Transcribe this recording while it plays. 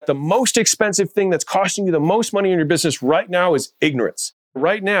The most expensive thing that's costing you the most money in your business right now is ignorance.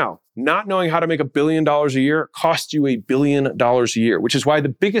 Right now, not knowing how to make $1 billion a year costs you $1 billion a year, which is why the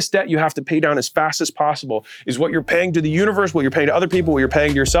biggest debt you have to pay down as fast as possible is what you're paying to the universe, what you're paying to other people, what you're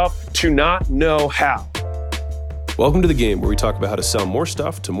paying to yourself to not know how. Welcome to The Game, where we talk about how to sell more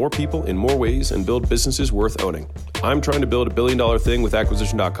stuff to more people in more ways and build businesses worth owning. I'm trying to build $1 billion thing with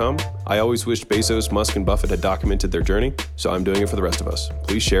Acquisition.com. I always wished Bezos, Musk, and Buffett had documented their journey, so I'm doing it for the rest of us.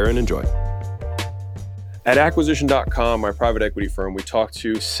 Please share and enjoy. At Acquisition.com, my private equity firm, we talk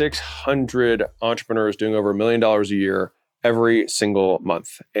to 600 entrepreneurs doing over $1 million a year every single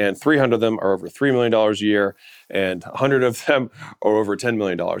month. And 300 of them are over $3 million a year, and 100 of them are over $10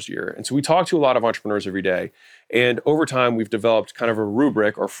 million a year. And so we talk to a lot of entrepreneurs every day. And over time, we've developed kind of a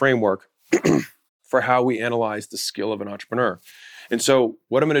rubric or framework for how we analyze the skill of an entrepreneur. And so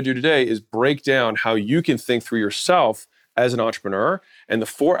what I'm going to do today is break down how you can think through yourself as an entrepreneur and the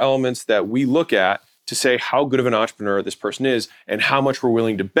 4 elements that we look at to say how good of an entrepreneur this person is and how much we're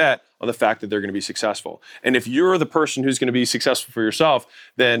willing to bet on the fact that they're going to be successful. And if you're the person who's going to be successful for yourself,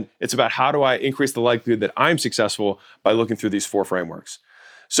 then it's about how do I increase the likelihood that I'm successful by looking through these 4 frameworks.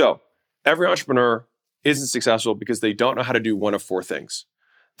 So every entrepreneur isn't successful because they don't know how to do one of 4 things.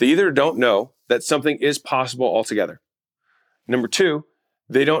 They either don't know that something is possible altogether. Number 2,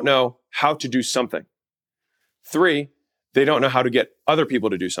 they don't know how to do something. 3, they don't know how to get other people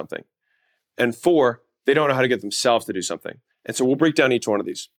to do something. And 4, they don't know how to get themselves to do something. And so we'll break down each one of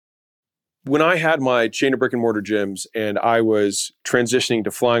these. When I had my chain of brick and mortar gyms and I was transitioning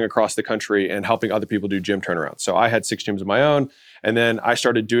to flying across the country and helping other people do gym turnarounds. So I had 6 gyms of my own, and then I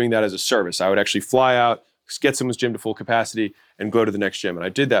started doing that as a service. I would actually fly out, get someone's gym to full capacity, and go to the next gym. And I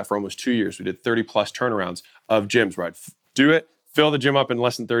did that for almost 2 years. We did 30 plus turnarounds of gyms, right? Do it, fill the gym up in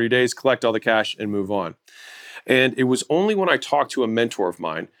less than 30 days, collect all the cash, and move on. And it was only when I talked to a mentor of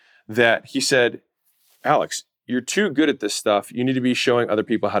mine that he said, Alex, you're too good at this stuff. You need to be showing other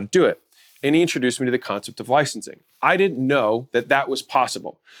people how to do it. And he introduced me to the concept of licensing. I didn't know that that was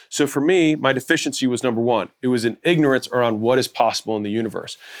possible. So for me, my deficiency was number 1. It was an ignorance around what is possible in the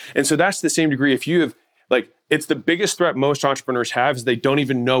universe. And so that's the same degree. If you have, it's the biggest threat most entrepreneurs have is they don't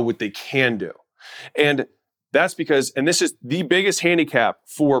even know what they can do. And that's because, and this is the biggest handicap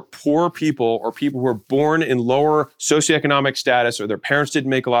for poor people or people who are born in lower socioeconomic status or their parents didn't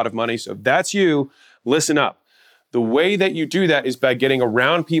make a lot of money. So if that's you, listen up. The way that you do that is by getting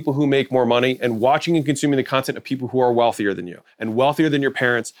around people who make more money and watching and consuming the content of people who are wealthier than you and wealthier than your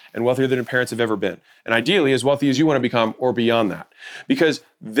parents and wealthier than your parents have ever been. And ideally, as wealthy as you want to become or beyond that, because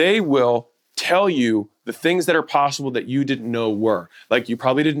they will tell you the things that are possible that you didn't know were. Like you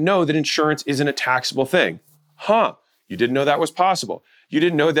probably didn't know that insurance isn't a taxable thing. You didn't know that was possible. You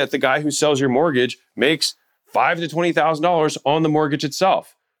didn't know that the guy who sells your mortgage makes $5,000 to $20,000 on the mortgage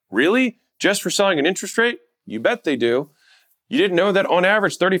itself. Really? Just for selling an interest rate? You bet they do. You didn't know that on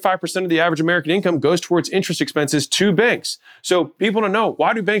average, 35% of the average American income goes towards interest expenses to banks. So people don't know,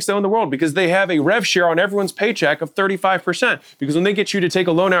 why do banks own the world? Because they have a rev share on everyone's paycheck of 35%. Because when they get you to take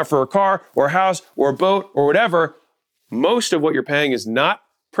a loan out for a car or a house or a boat or whatever, most of what you're paying is not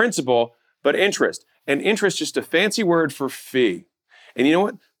principal, but interest. And interest is just a fancy word for fee. And you know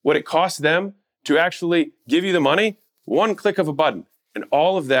what? What it costs them to actually give you the money? 1 click of a button. And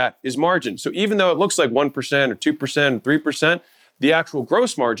all of that is margin. So even though it looks like 1% or 2% or 3%, the actual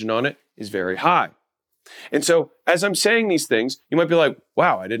gross margin on it is very high. And so as I'm saying these things, you might be like,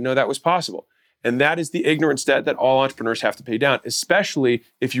 wow, I didn't know that was possible. And that is the ignorance debt that all entrepreneurs have to pay down, especially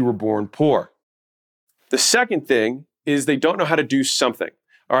if you were born poor. The second thing is they don't know how to do something.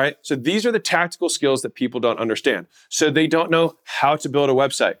 All right. So these are the tactical skills that people don't understand. So they don't know how to build a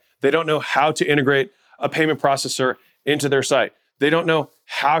website. They don't know how to integrate a payment processor into their site. They don't know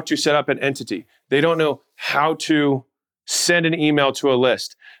how to set up an entity. They don't know how to send an email to a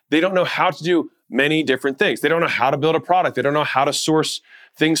list. They don't know how to do many different things. They don't know how to build a product. They don't know how to source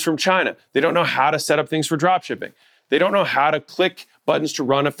things from China. They don't know how to set up things for drop shipping. They don't know how to click buttons to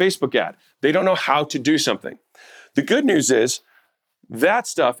run a Facebook ad. They don't know how to do something. The good news is, that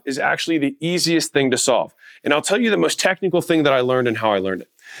stuff is actually the easiest thing to solve. And I'll tell you the most technical thing that I learned and how I learned it.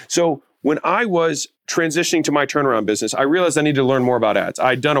 So when I was transitioning to my turnaround business, I realized I needed to learn more about ads.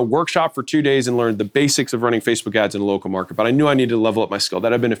 I'd done a workshop for 2 days and learned the basics of running Facebook ads in a local market, but I knew I needed to level up my skill.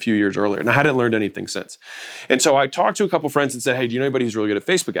 That had been a few years earlier, and I hadn't learned anything since. And so I talked to a couple friends and said, hey, do you know anybody who's really good at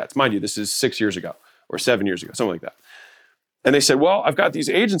Facebook ads? Mind you, this is 6 years ago or 7 years ago, something like that. And they said, well, I've got these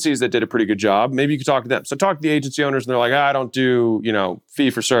agencies that did a pretty good job. Maybe you could talk to them. So I talked to the agency owners and they're like, I don't do, fee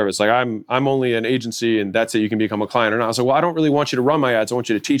for service. Like I'm only an agency and that's it. You can become a client or not. I was like, well, I don't really want you to run my ads. I want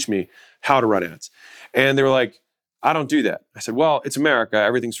you to teach me how to run ads. And they were like, I don't do that. I said, well, it's America.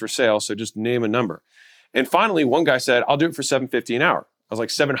 Everything's for sale. So just name a number. And finally, one guy said, I'll do it for $750 an hour. I was like,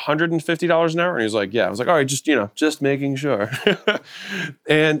 $750 an hour? And he was like, yeah. I was like, all right, just making sure.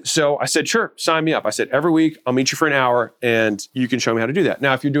 And so I said, sure, sign me up. I said, every week I'll meet you for an hour and you can show me how to do that.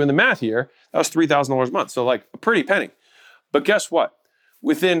 Now, if you're doing the math here, that was $3,000 a month. So like a pretty penny. But guess what?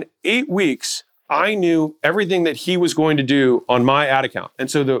 Within 8 weeks, I knew everything that he was going to do on my ad account. And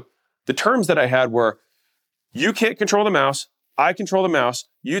so the terms that I had were, you can't control the mouse. I control the mouse.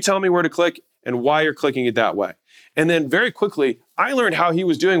 You tell me where to click and why you're clicking it that way. And then very quickly, I learned how he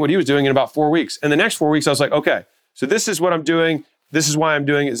was doing what he was doing in about 4 weeks. And the next 4 weeks, I was like, okay, so this is what I'm doing. This is why I'm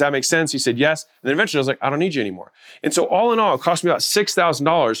doing it. Does that make sense? He said, yes. And then eventually I was like, I don't need you anymore. And so all in all, it cost me about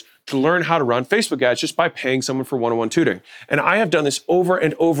 $6,000 to learn how to run Facebook ads just by paying someone for one-on-one tutoring. And I have done this over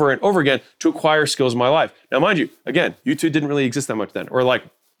and over and over again to acquire skills in my life. Now, mind you, again, YouTube didn't really exist that much then, or like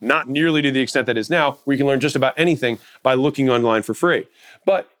not nearly to the extent that it is now, where you can learn just about anything by looking online for free.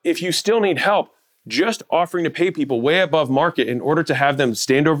 But if you still need help, just offering to pay people way above market in order to have them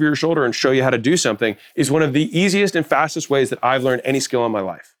stand over your shoulder and show you how to do something is one of the easiest and fastest ways that I've learned any skill in my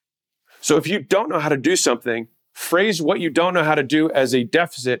life. So if you don't know how to do something, phrase what you don't know how to do as a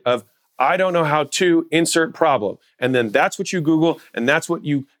deficit of, I don't know how to insert problem. And then that's what you Google, and that's what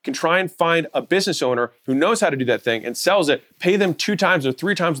you can try and find a business owner who knows how to do that thing and sells it, pay them 2 times or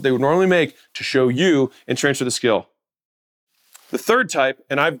 3 times what they would normally make to show you and transfer the skill. The third type,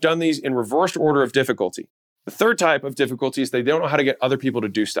 and I've done these in reversed order of difficulty. The third type of difficulty is they don't know how to get other people to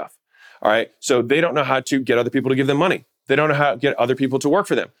do stuff. All right. So they don't know how to get other people to give them money. They don't know how to get other people to work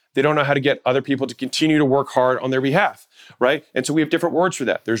for them. They don't know how to get other people to continue to work hard on their behalf. Right. And so we have different words for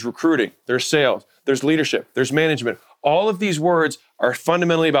that. There's recruiting, there's sales, there's leadership, there's management. All of these words are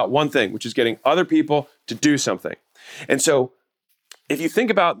fundamentally about one thing, which is getting other people to do something. And so if you think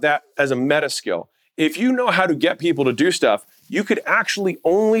about that as a meta skill, if you know how to get people to do stuff, you could actually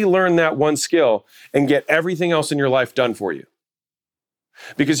only learn that one skill and get everything else in your life done for you.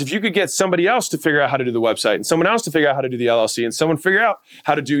 Because if you could get somebody else to figure out how to do the website, and someone else to figure out how to do the LLC, and someone figure out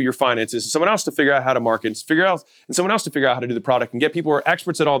how to do your finances, and someone else to figure out how to market, and someone else to figure out how to do the product, and get people who are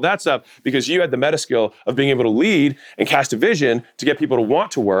experts at all that stuff, because you had the meta skill of being able to lead and cast a vision to get people to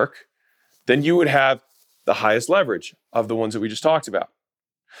want to work, then you would have the highest leverage of the ones that we just talked about.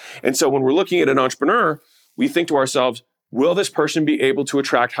 And so when we're looking at an entrepreneur, we think to ourselves, will this person be able to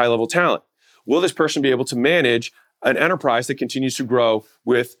attract high-level talent? Will this person be able to manage an enterprise that continues to grow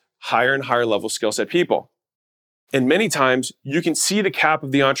with higher and higher level skill set people? And many times you can see the cap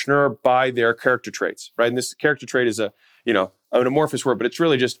of the entrepreneur by their character traits, right? And this character trait is an amorphous word, but it's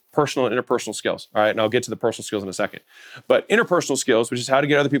really just personal and interpersonal skills. All right. And I'll get to the personal skills in a second. But interpersonal skills, which is how to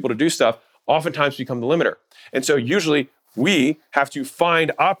get other people to do stuff, oftentimes become the limiter. And so usually we have to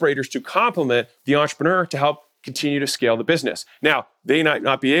find operators to complement the entrepreneur to help continue to scale the business. Now, they might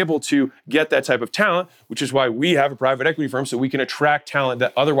not be able to get that type of talent, which is why we have a private equity firm, so we can attract talent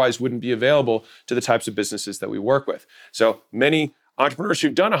that otherwise wouldn't be available to the types of businesses that we work with. So many entrepreneurs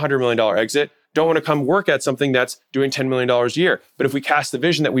who've done a $100 million exit don't want to come work at something that's doing $10 million a year. But if we cast the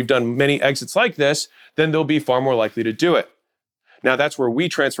vision that we've done many exits like this, then they'll be far more likely to do it. Now, that's where we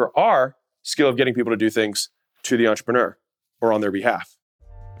transfer our skill of getting people to do things to the entrepreneur or on their behalf.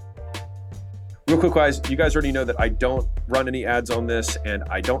 Real quick, guys, you guys already know that I don't run any ads on this and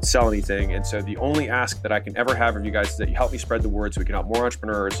I don't sell anything. And so the only ask that I can ever have of you guys is that you help me spread the word so we can help more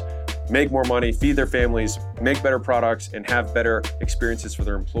entrepreneurs make more money, feed their families, make better products, and have better experiences for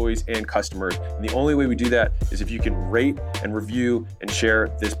their employees and customers. And the only way we do that is if you can rate and review and share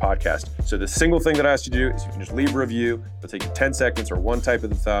this podcast. So the single thing that I ask you to do is you can just leave a review. It'll take you 10 seconds or one type of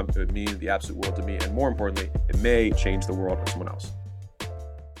the thumb. It would mean the absolute world to me. And more importantly, it may change the world for someone else.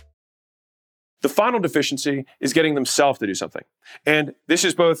 The final deficiency is getting themselves to do something. And this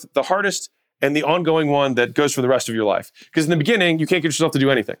is both the hardest and the ongoing one that goes for the rest of your life. Because in the beginning, you can't get yourself to do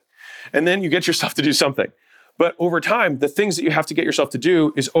anything. And then you get yourself to do something. But over time, the things that you have to get yourself to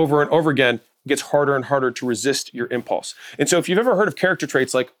do is over and over again, it gets harder and harder to resist your impulse. And so if you've ever heard of character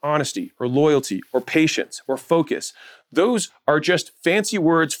traits like honesty or loyalty or patience or focus, those are just fancy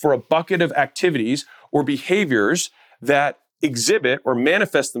words for a bucket of activities or behaviors that exhibit or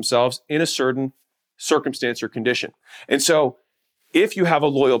manifest themselves in a certain circumstance or condition. And so if you have a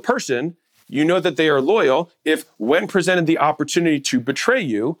loyal person, you know that they are loyal if when presented the opportunity to betray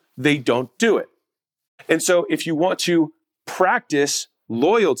you, they don't do it. And so if you want to practice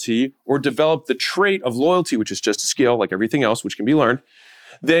loyalty or develop the trait of loyalty, which is just a skill like everything else, which can be learned,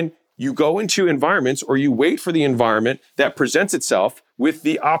 then you go into environments or you wait for the environment that presents itself with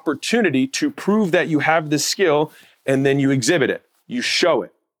the opportunity to prove that you have this skill, and then you exhibit it, you show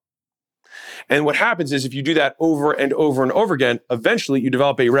it. And what happens is if you do that over and over and over again, eventually you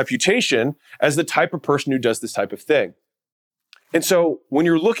develop a reputation as the type of person who does this type of thing. And so when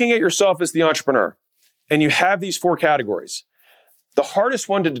you're looking at yourself as the entrepreneur and you have these 4 categories, the hardest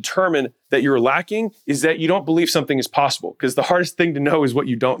one to determine that you're lacking is that you don't believe something is possible, because the hardest thing to know is what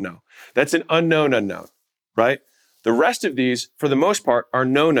you don't know. That's an unknown, right? The rest of these, for the most part, are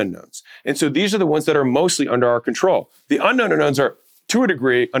known unknowns. And so these are the ones that are mostly under our control. The unknown unknowns are, to a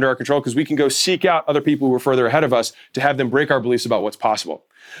degree, under our control because we can go seek out other people who are further ahead of us to have them break our beliefs about what's possible.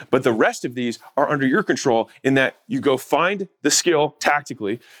 But the rest of these are under your control in that you go find the skill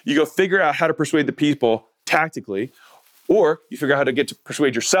tactically, you go figure out how to persuade the people tactically, or you figure out how to get to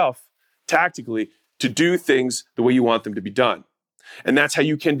persuade yourself tactically to do things the way you want them to be done. And that's how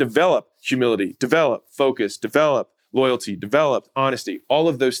you can develop humility, develop focus, develop loyalty, develop honesty. All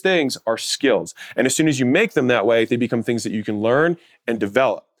of those things are skills. And as soon as you make them that way, they become things that you can learn and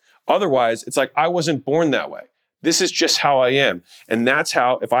develop. Otherwise, it's like, I wasn't born that way. This is just how I am. And that's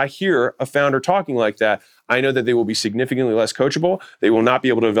how, if I hear a founder talking like that, I know that they will be significantly less coachable. They will not be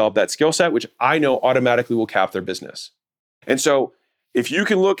able to develop that skill set, which I know automatically will cap their business. And so if you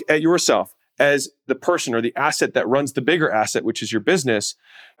can look at yourself as the person or the asset that runs the bigger asset, which is your business,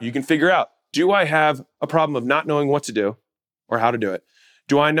 you can figure out, do I have a problem of not knowing what to do or how to do it?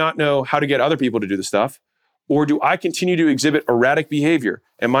 Do I not know how to get other people to do the stuff? Or do I continue to exhibit erratic behavior?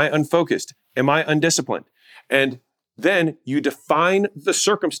 Am I unfocused? Am I undisciplined? And then you define the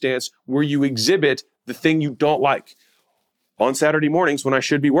circumstance where you exhibit the thing you don't like. On Saturday mornings when I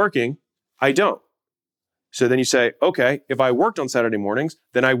should be working, I don't. So then you say, okay, if I worked on Saturday mornings,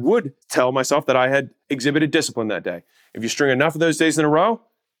 then I would tell myself that I had exhibited discipline that day. If you string enough of those days in a row,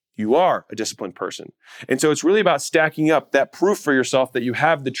 you are a disciplined person. And so it's really about stacking up that proof for yourself that you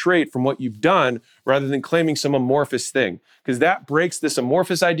have the trait from what you've done rather than claiming some amorphous thing, because that breaks this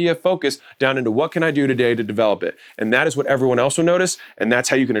amorphous idea of focus down into what can I do today to develop it? And that is what everyone else will notice. And that's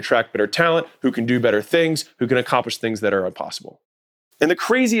how you can attract better talent, who can do better things, who can accomplish things that are impossible. And the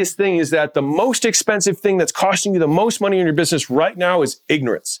craziest thing is that the most expensive thing that's costing you the most money in your business right now is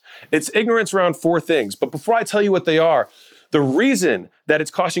ignorance. It's ignorance around 4 things. But before I tell you what they are, the reason that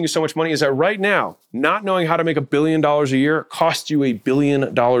it's costing you so much money is that right now, not knowing how to make $1 billion a year costs you $1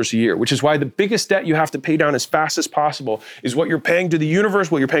 billion a year, which is why the biggest debt you have to pay down as fast as possible is what you're paying to the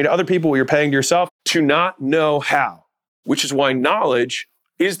universe, what you're paying to other people, what you're paying to yourself, to not know how, which is why knowledge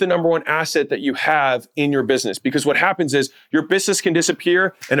is the number one asset that you have in your business. Because what happens is your business can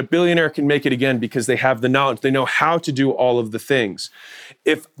disappear and a billionaire can make it again because they have the knowledge. They know how to do all of the things.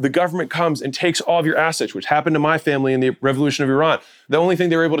 If the government comes and takes all of your assets, which happened to my family in the revolution of Iran, the only thing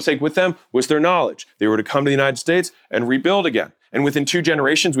they were able to take with them was their knowledge. They were to come to the United States and rebuild again. And within 2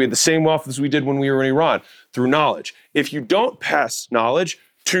 generations, we had the same wealth as we did when we were in Iran through knowledge. If you don't pass knowledge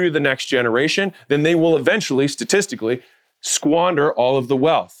to the next generation, then they will eventually, statistically, squander all of the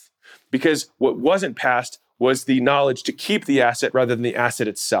wealth, because what wasn't passed was the knowledge to keep the asset rather than the asset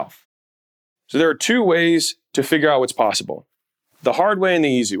itself. So there are 2 ways to figure out what's possible: the hard way and the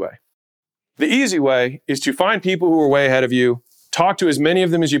easy way. The easy way is to find people who are way ahead of you, talk to as many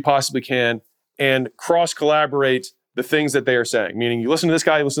of them as you possibly can, and cross-collaborate the things that they are saying. Meaning you listen to this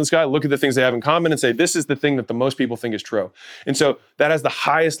guy, you listen to this guy, look at the things they have in common and say, this is the thing that the most people think is true. And so that has the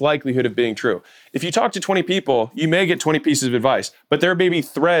highest likelihood of being true. If you talk to 20 people, you may get 20 pieces of advice, but there may be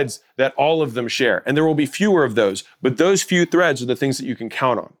threads that all of them share. And there will be fewer of those, but those few threads are the things that you can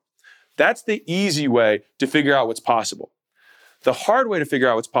count on. That's the easy way to figure out what's possible. The hard way to figure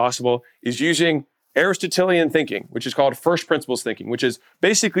out what's possible is using Aristotelian thinking, which is called first principles thinking, which is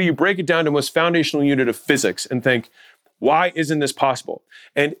basically you break it down to the most foundational unit of physics and think, why isn't this possible?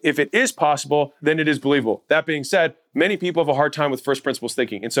 And if it is possible, then it is believable. That being said, many people have a hard time with first principles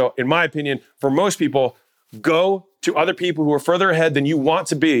thinking. And so in my opinion, for most people, go to other people who are further ahead than you want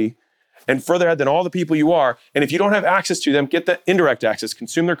to be and further ahead than all the people you are. And if you don't have access to them, get the indirect access,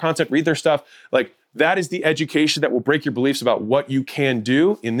 consume their content, read their stuff. Like that is the education that will break your beliefs about what you can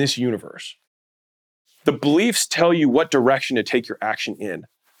do in this universe. The beliefs tell you what direction to take your action in.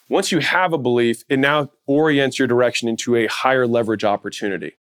 Once you have a belief, it now orients your direction into a higher leverage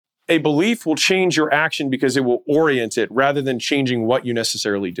opportunity. A belief will change your action because it will orient it rather than changing what you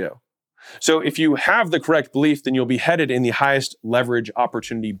necessarily do. So if you have the correct belief, then you'll be headed in the highest leverage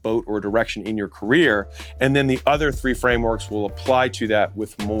opportunity boat or direction in your career. And then the other 3 frameworks will apply to that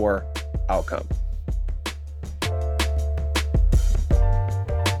with more outcome.